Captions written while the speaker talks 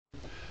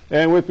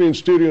And with me in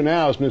studio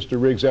now is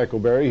Mr. Riggs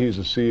Eckleberry. He's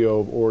the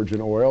CEO of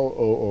OriginOil,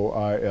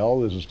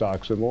 OOIL is a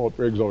stock symbol.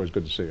 Riggs, always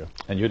good to see you.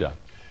 And you're done.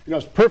 You know,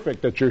 it's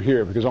perfect that you're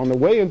here because on the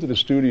way into the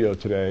studio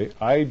today,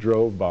 I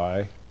drove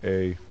by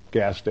a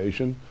gas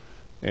station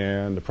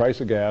and the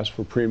price of gas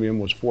for premium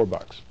was $4. I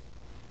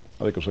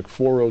think it was like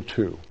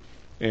 $4.02.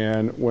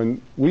 And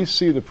when we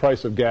see the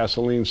price of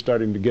gasoline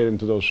starting to get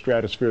into those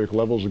stratospheric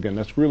levels again,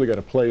 that's really got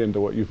to play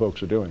into what you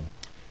folks are doing.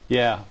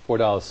 Yeah,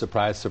 $4,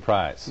 surprise,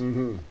 surprise.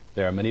 Mm-hmm.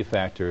 There are many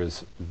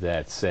factors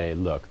that say,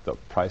 look, the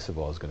price of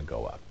oil is going to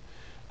go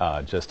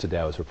up. Just today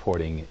I was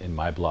reporting in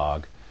my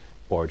blog,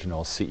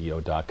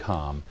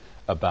 OriginOilCEO.com,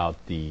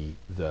 about the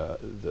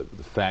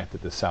fact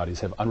that the Saudis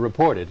have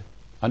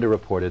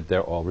underreported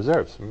their oil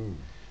reserves.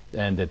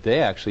 And that they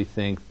actually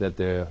think that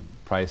the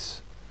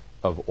price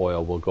of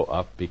oil will go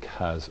up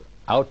because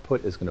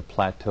output is going to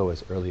plateau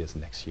as early as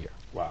next year.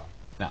 Wow.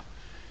 Now,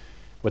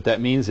 what that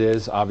means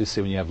is,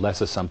 obviously, when you have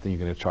less of something, you're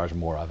going to charge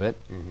more of it,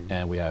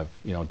 and we have,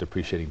 you know,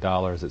 depreciating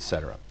dollars,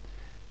 etc.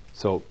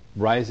 So,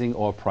 rising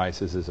oil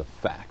prices is a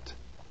fact.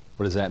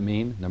 What does that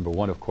mean? Number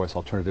one, of course,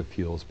 alternative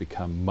fuels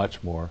become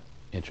much more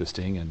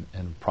interesting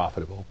and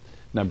profitable.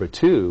 Number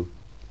two,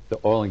 the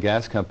oil and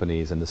gas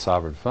companies and the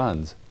sovereign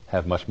funds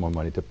have much more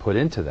money to put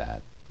into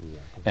that.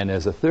 And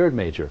there's a third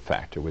major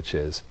factor, which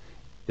is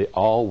they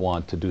all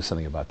want to do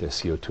something about their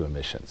CO2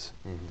 emissions.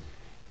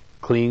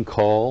 Clean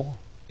coal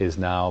is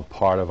now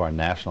part of our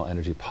national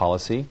energy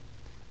policy.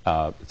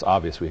 It's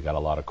obvious we've got a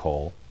lot of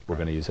coal. We're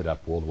going to use it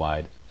up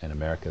worldwide, and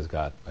America's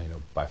got, you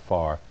know, by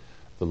far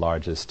the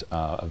largest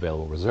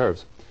available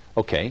reserves.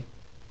 Okay,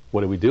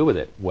 what do we do with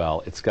it?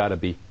 Well, it's got to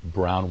be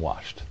brown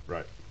washed.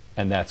 Right.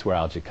 And that's where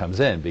algae comes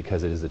in,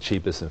 because it is the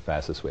cheapest and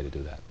fastest way to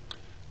do that.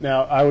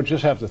 Now, I would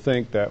just have to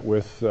think that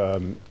with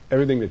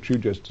everything that you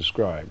just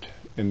described,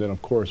 and then,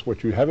 of course,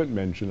 what you haven't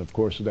mentioned, of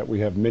course, is that we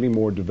have many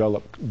more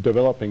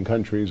developing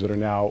countries that are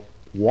now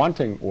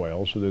wanting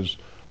oil, so there's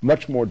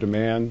much more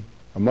demand,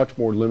 a much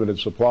more limited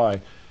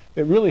supply.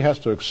 It really has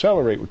to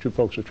accelerate what you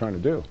folks are trying to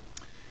do.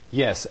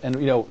 Yes, and,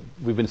 you know,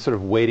 we've been sort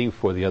of waiting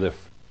for the other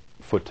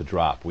foot to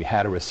drop. We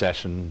had a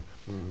recession,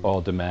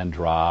 oil demand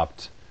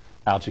dropped,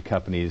 algae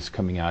companies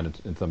coming out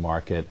into the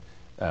market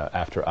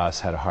after us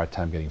had a hard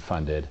time getting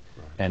funded.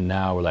 And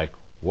now we're like,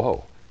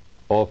 whoa,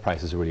 oil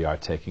prices really are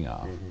taking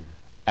off.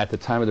 At the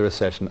time of the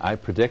recession, I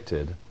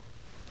predicted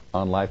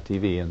on live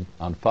TV and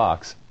on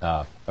Fox,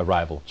 a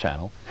rival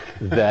channel,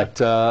 that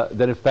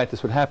that in fact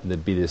this would happen.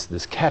 There'd be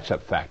this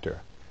catch-up factor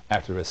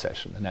after the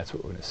recession, and that's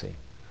what we're going to see.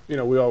 You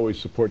know, we always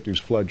support these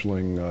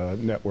fledgling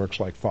networks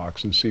like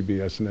Fox and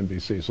CBS and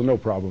NBC, so no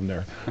problem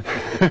there.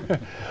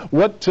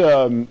 What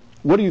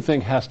do you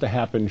think has to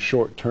happen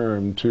short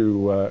term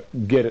to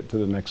get it to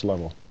the next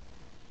level?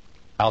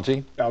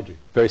 Algae? Algae.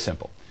 Very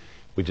simple.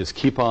 We just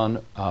keep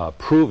on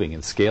proving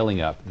and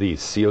scaling up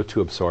these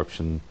CO2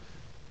 absorption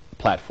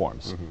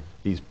platforms.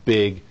 These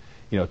big,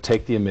 you know,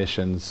 take the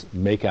emissions,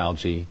 make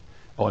algae.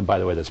 Oh, and by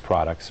the way, there's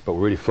products, but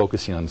we're really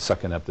focusing on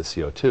sucking up the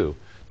CO2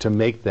 to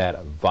make that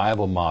a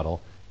viable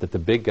model that the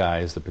big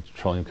guys, the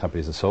petroleum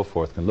companies and so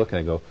forth, can look at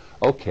and go,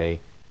 okay,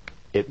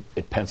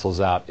 it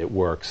pencils out, it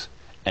works.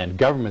 And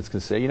governments can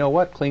say, you know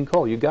what, clean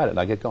coal, you got it,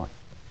 I get going.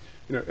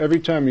 You know, every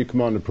time you come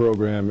on the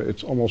program,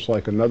 it's almost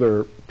like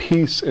another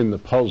piece in the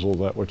puzzle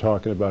that we're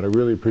talking about. I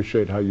really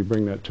appreciate how you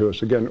bring that to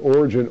us. Again,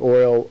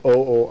 OriginOil,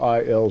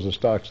 OOIL is a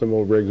stock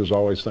symbol. Riggs, as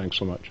always, thanks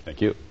so much. Thank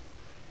you.